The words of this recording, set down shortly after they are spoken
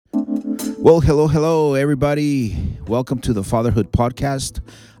Well, hello, everybody. Welcome to the Fatherhood Podcast.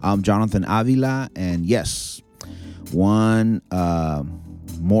 I'm Jonathan Avila, and yes, one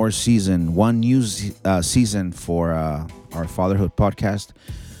more season, one new season for our Fatherhood Podcast,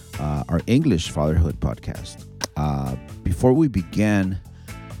 our English Fatherhood Podcast. Before we begin,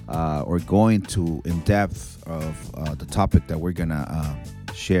 or go into in depth of the topic that we're gonna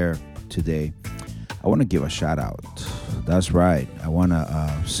share today, I want to give a shout out. That's right. I want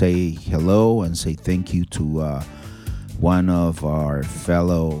to say hello and say thank you to one of our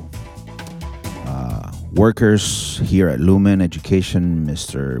fellow workers here at Lumen Education,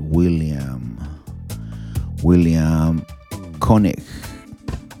 Mr. William Koenig.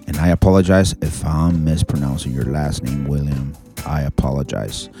 And I apologize if I'm mispronouncing your last name, William. I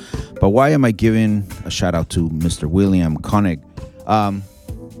apologize. But why am I giving a shout out to Mr. William Koenig?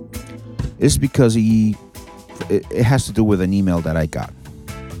 It's because it has to do with an email that I got.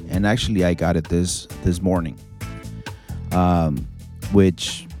 And actually I got it this morning,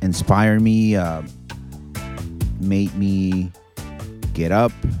 which inspired me, made me get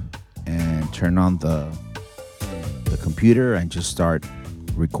up and turn on the computer and just start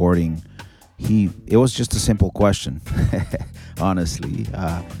recording. It was just a simple question. Honestly,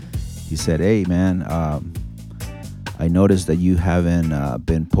 he said, "Hey man, I noticed that you haven't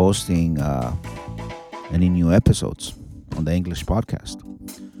been posting any new episodes on the English podcast."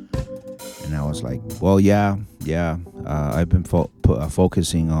 And I was like, "Well, yeah. I've been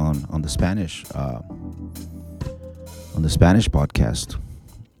focusing on the Spanish podcast."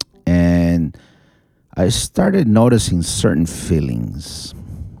 And I started noticing certain feelings.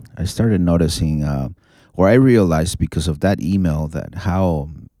 I started noticing, or I realized because of that email, that how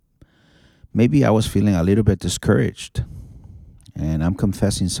maybe I was feeling a little bit discouraged. And I'm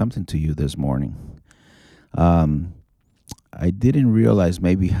confessing something to you this morning. I didn't realize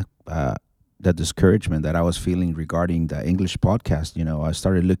maybe the discouragement that I was feeling regarding the English podcast. I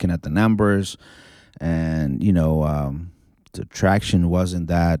started looking at the numbers, and the traction wasn't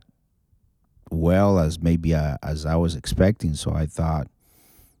that well as maybe as I was expecting. So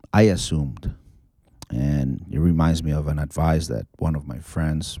I assumed, and it reminds me of an advice that one of my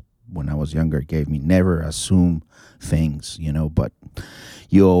friends when I was younger gave me: never assume things, but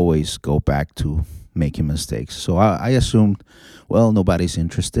you always go back to making mistakes. So I assumed, well, nobody's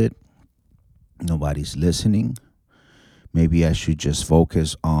interested, nobody's listening. Maybe I should just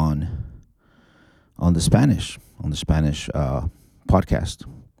focus on the Spanish podcast.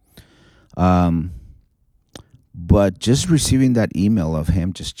 But just receiving that email of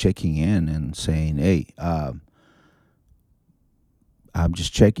him just checking in and saying, "Hey, I'm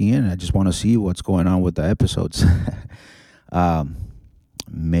just checking in. I just want to see what's going on with the episodes."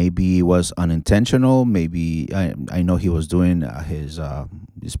 Maybe it was unintentional. Maybe I know he was doing his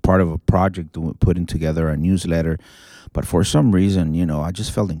part of a project, putting together a newsletter. But for some reason, I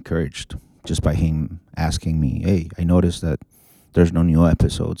just felt encouraged just by him asking me, "Hey, I noticed that there's no new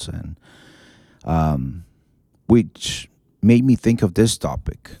episodes," and which made me think of this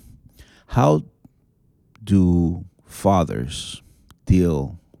topic: how do fathers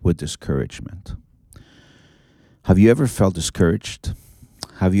deal with discouragement? Have you ever felt discouraged?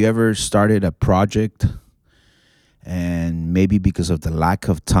 Have you ever started a project and maybe because of the lack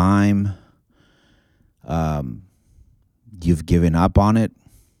of time, you've given up on it?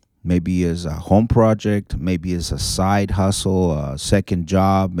 Maybe as a home project, maybe as a side hustle, a second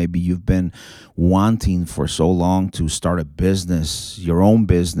job. Maybe you've been wanting for so long to start a business, your own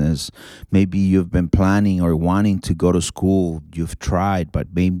business. Maybe you've been planning or wanting to go to school. You've tried, but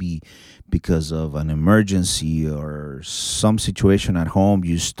maybe because of an emergency or some situation at home,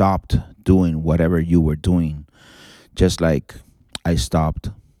 you stopped doing whatever you were doing. Just like I stopped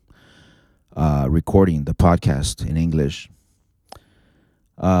recording the podcast in English.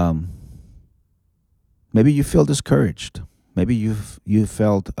 Maybe you feel discouraged. Maybe you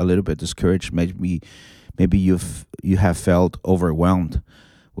felt a little bit discouraged. Maybe you have felt overwhelmed.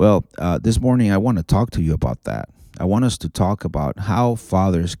 Well, this morning I want to talk to you about that. I want us to talk about how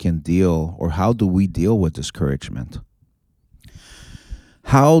fathers can deal, or how do we deal with discouragement?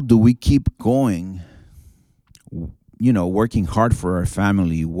 How do we keep going? Working hard for our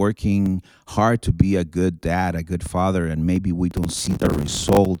family, working hard to be a good dad, a good father, and maybe we don't see the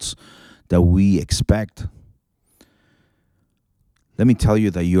results that we expect. Let me tell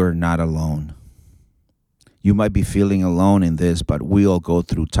you that you're not alone. You might be feeling alone in this, but we all go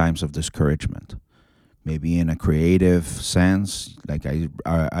through times of discouragement. Maybe in a creative sense, like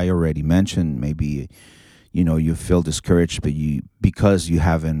I already mentioned, maybe you feel discouraged, but because you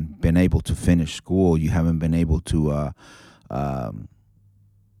haven't been able to finish school, you haven't been able to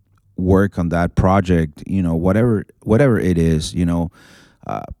work on that project, whatever it is,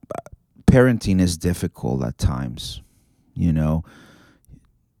 uh, parenting is difficult at times. You know,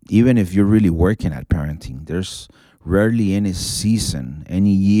 even if you're really working at parenting, there's rarely any season,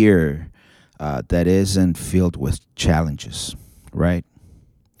 any year that isn't filled with challenges, right?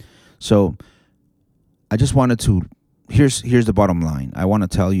 So I just wanted to. Here's the bottom line. I want to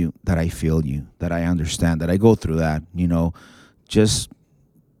tell you that I feel you, that I understand, that I go through that. Just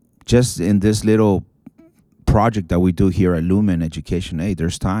just in this little project that we do here at Lumen Education Aid,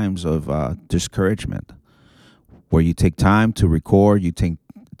 there's times of discouragement where you take time to record, you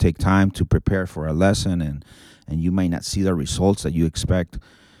take time to prepare for a lesson, and you might not see the results that you expect.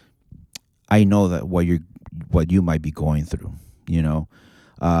 I know that what you might be going through, you know.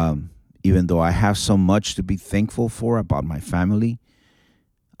 Even though I have so much to be thankful for about my family,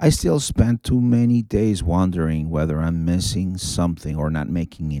 I still spend too many days wondering whether I'm missing something or not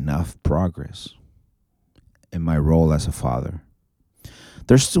making enough progress in my role as a father.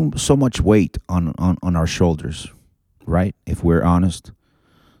 There's so much weight on our shoulders, right? If we're honest,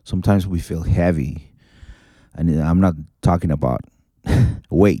 sometimes we feel heavy. And I'm not talking about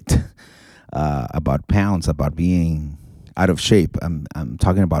weight, about pounds, about being out of shape. I'm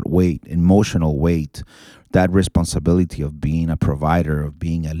talking about weight, emotional weight, that responsibility of being a provider, of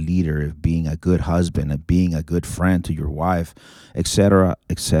being a leader, of being a good husband, of being a good friend to your wife, etc.,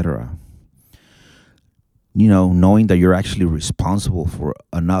 etc. Knowing that you're actually responsible for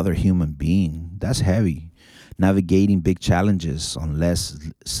another human being, that's heavy. Navigating big challenges on less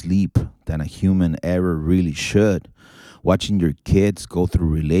sleep than a human ever really should. Watching your kids go through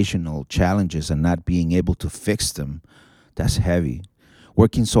relational challenges and not being able to fix them, that's heavy.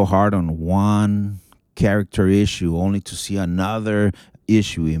 Working so hard on one character issue only to see another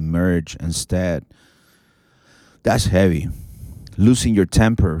issue emerge instead, that's heavy. Losing your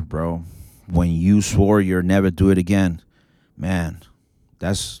temper, bro, when you swore you'll never do it again, man,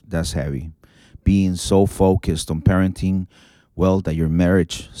 that's heavy. Being so focused on parenting, well, that your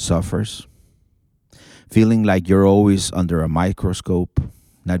marriage suffers. Feeling like you're always under a microscope,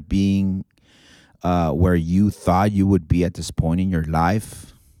 not being where you thought you would be at this point in your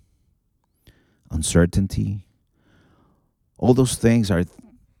life. Uncertainty. All those things are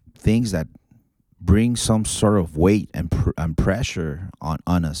things that bring some sort of weight and pressure on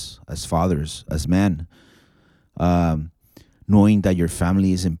us as fathers, as men. Knowing that your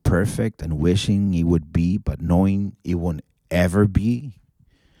family isn't perfect and wishing it would be, but knowing it won't ever be.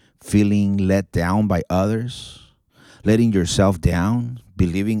 Feeling let down by others, letting yourself down,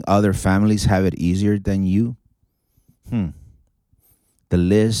 believing other families have it easier than you. The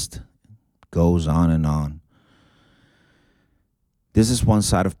list goes on and on. This is one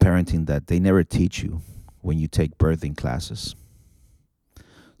side of parenting that they never teach you when you take birthing classes.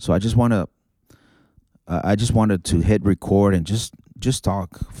 So I just wanted to hit record and just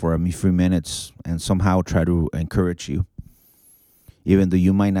talk for a few minutes and somehow try to encourage you. Even though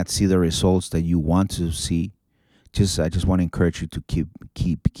you might not see the results that you want to see, I just want to encourage you to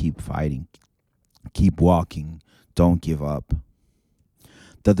keep fighting, keep walking, don't give up.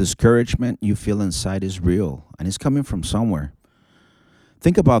 The discouragement you feel inside is real and it's coming from somewhere.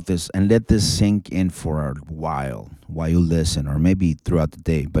 Think about this and let this sink in for a while you listen, or maybe throughout the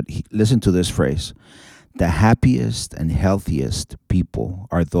day. But listen to this phrase: the happiest and healthiest people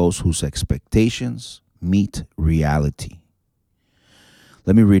are those whose expectations meet reality.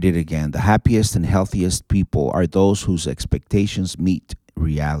 Let me read it again. The happiest and healthiest people are those whose expectations meet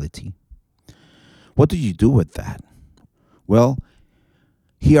reality. What do you do with that? Well,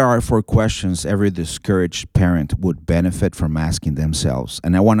 here are 4 questions every discouraged parent would benefit from asking themselves.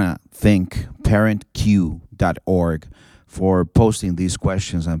 And I want to thank parentq.org for posting these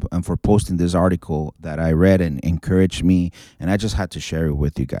questions and for posting this article that I read and encouraged me. And I just had to share it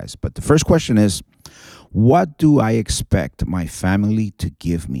with you guys. But the first question is, what do I expect my family to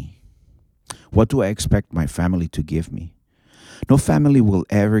give me? What do I expect my family to give me? No family will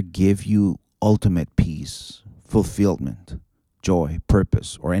ever give you ultimate peace, fulfillment, joy,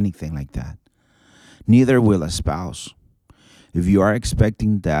 purpose, or anything like that. Neither will a spouse. If you are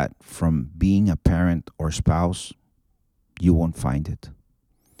expecting that from being a parent or spouse, you won't find it.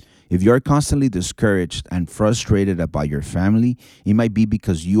 If you're constantly discouraged and frustrated about your family, it might be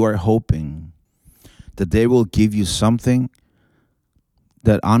because you are hoping that they will give you something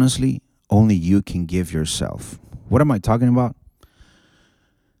that honestly only you can give yourself. What am I talking about?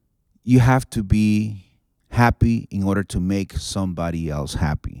 You have to be happy in order to make somebody else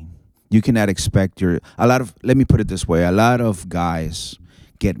happy. You cannot expect let me put it this way, a lot of guys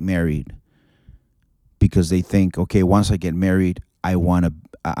get married because they think, okay, once I get married, I want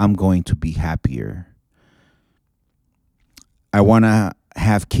I'm going to be happier. I want to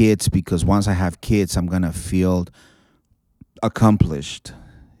have kids because once I have kids, I'm going to feel accomplished.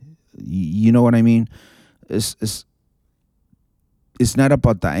 You know what I mean? It's, it's, it's not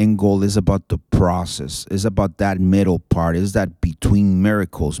about the end goal, it's about the process. It's about that middle part. It's that between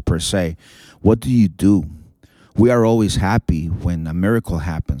miracles per se. What do you do? We are always happy when a miracle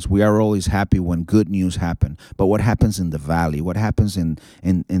happens. We are always happy when good news happen. But what happens in the valley? What happens in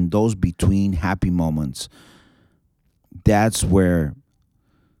those between happy moments? That's where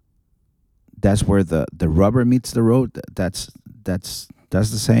the rubber meets the road. That's the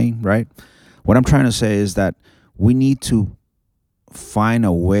saying, right? What I'm trying to say is that we need to find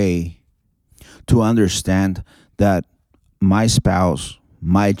a way to understand that my spouse,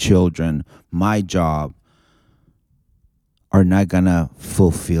 my children, my job are not gonna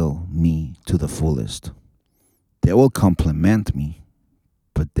fulfill me to the fullest. They will complement me,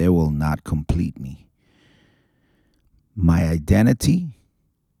 but they will not complete me. My identity,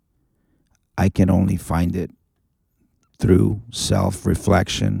 I can only find it through self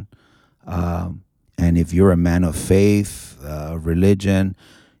reflection. And if you're a man of faith, religion,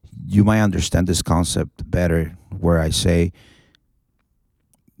 you might understand this concept better, where I say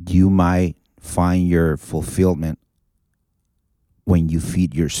you might find your fulfillment when you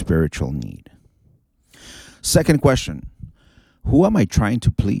feed your spiritual need. Second question: who am I trying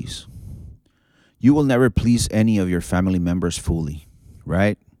to please? You will never please any of your family members fully,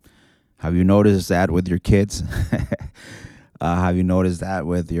 right? Have you noticed that with your kids? Have you noticed that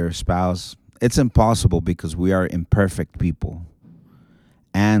with your spouse? It's impossible because we are imperfect people,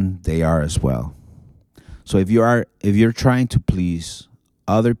 and they are as well. So if you're trying to please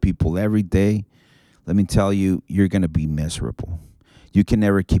other people every day, let me tell you, you're going to be miserable. You can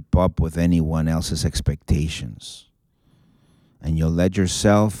never keep up with anyone else's expectations, and you'll let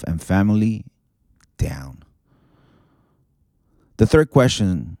yourself and family down. The third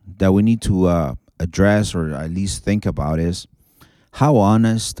question that we need to address, or at least think about, is how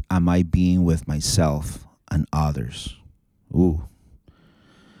honest am I being with myself and others? Ooh.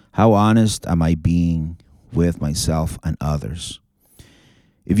 How honest am I being with myself and others?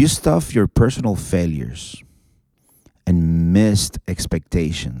 If you stuff your personal failures and missed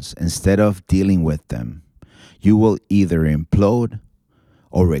expectations instead of dealing with them, you will either implode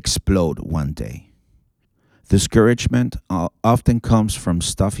or explode one day. Discouragement often comes from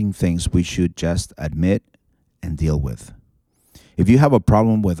stuffing things we should just admit and deal with. If you have a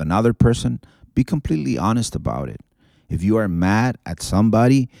problem with another person, be completely honest about it. If you are mad at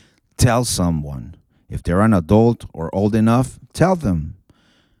somebody, tell someone. If they're an adult or old enough, tell them.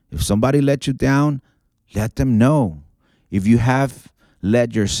 If somebody let you down, let them know. If you have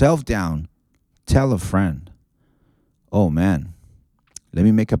let yourself down, tell a friend. Oh man, let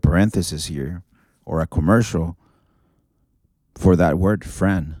me make a parenthesis here, or a commercial for that word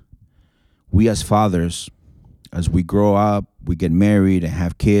friend. We as fathers, as we grow up, we get married and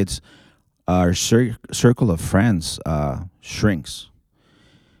have kids, our circle of friends shrinks.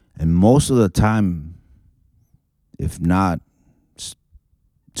 And most of the time, if not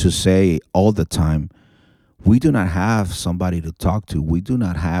to say all the time, we do not have somebody to talk to. We do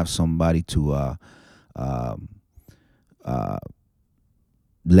not have somebody to uh,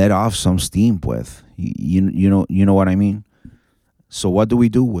 let off some steam with. You know what I mean? So what do?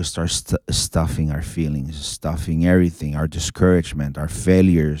 We start stuffing our feelings, stuffing everything, our discouragement, our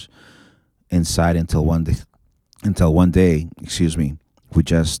failures inside until one day, excuse me, we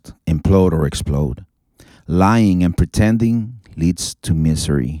just implode or explode. Lying and pretending leads to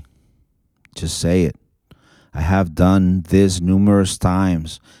misery. Just say it. I have done this numerous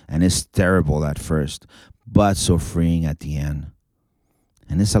times, and it's terrible at first, but so freeing at the end.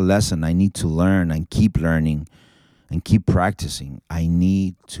 And it's a lesson I need to learn and keep learning and keep practicing. I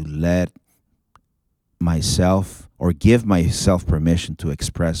need to let myself, or give myself, permission to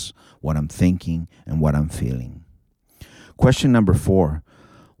express what I'm thinking and what I'm feeling. Question number 4: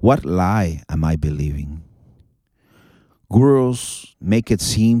 what lie am I believing? Gurus make it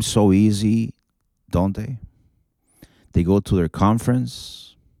seem so easy, don't they? They go to their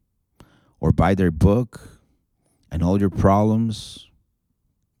conference or buy their book, and all your problems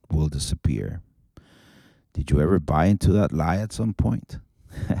will disappear. Did you ever buy into that lie at some point?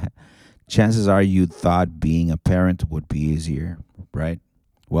 Chances are you thought being a parent would be easier, right?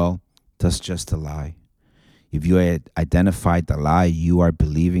 Well, that's just a lie. If you had identified the lie you are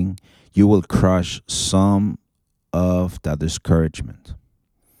believing, you will crush some of the discouragement.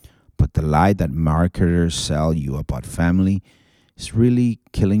 But the lie that marketers sell you about family is really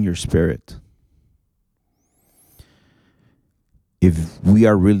killing your spirit. If we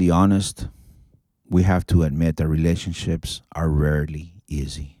are really honest, we have to admit that relationships are rarely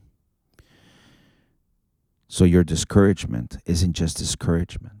easy. So your discouragement isn't just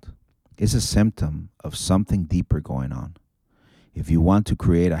discouragement, it's a symptom of something deeper going on. If you want to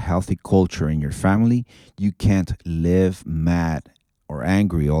create a healthy culture in your family, you can't live mad or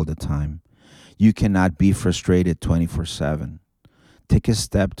angry all the time. You cannot be frustrated 24/7. Take a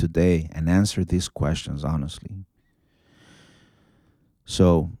step today and answer these questions honestly.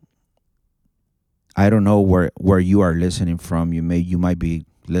 So, I don't know where you are listening from. You might be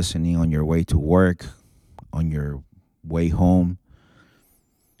listening on your way to work, on your way home,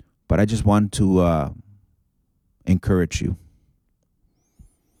 but I just want to encourage you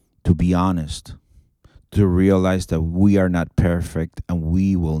to be honest, to realize that we are not perfect and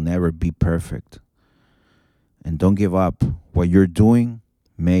we will never be perfect. And don't give up. What you're doing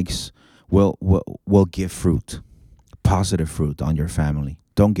makes will give fruit, positive fruit on your family.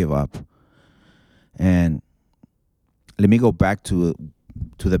 Don't give up. And let me go back to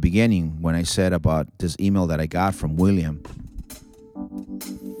the beginning when I said about this email that I got from William.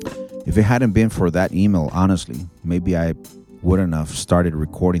 If it hadn't been for that email, honestly, maybe I wouldn't have started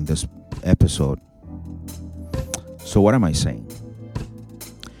recording this episode. So what am I saying?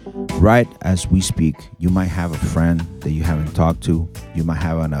 Right as we speak, you might have a friend that you haven't talked to. You might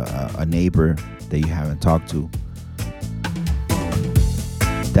have a neighbor that you haven't talked to.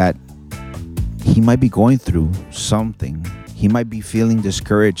 That he might be going through something. He might be feeling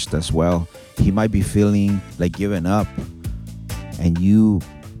discouraged as well. He might be feeling like giving up. And you,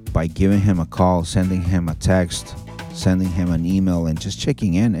 by giving him a call, sending him a text, sending him an email, and just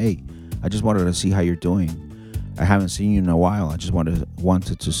checking in, hey, I just wanted to see how you're doing. I haven't seen you in a while. I just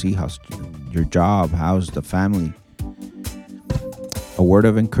wanted to see how's your job, how's the family. A word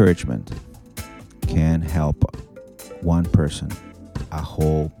of encouragement can help one person, a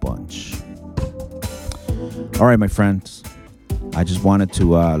whole bunch. All right, my friends, I just wanted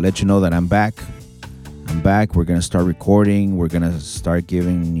to let you know that I'm back. We're going to start recording. We're going to start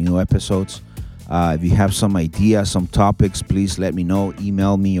giving new episodes. If you have some ideas, some topics, please let me know.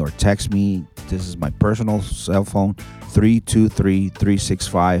 Email me or text me. This is my personal cell phone,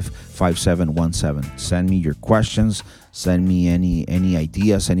 323-365-5717. Send me your questions. Send me any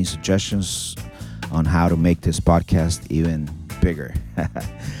ideas, any suggestions on how to make this podcast even bigger.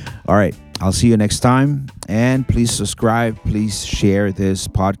 All right. I'll see you next time. And please subscribe. Please share this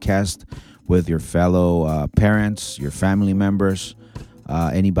podcast with your fellow parents, your family members,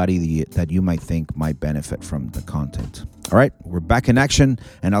 anybody that you might think might benefit from the content. All right, we're back in action,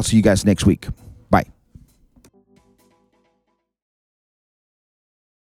 and I'll see you guys next week.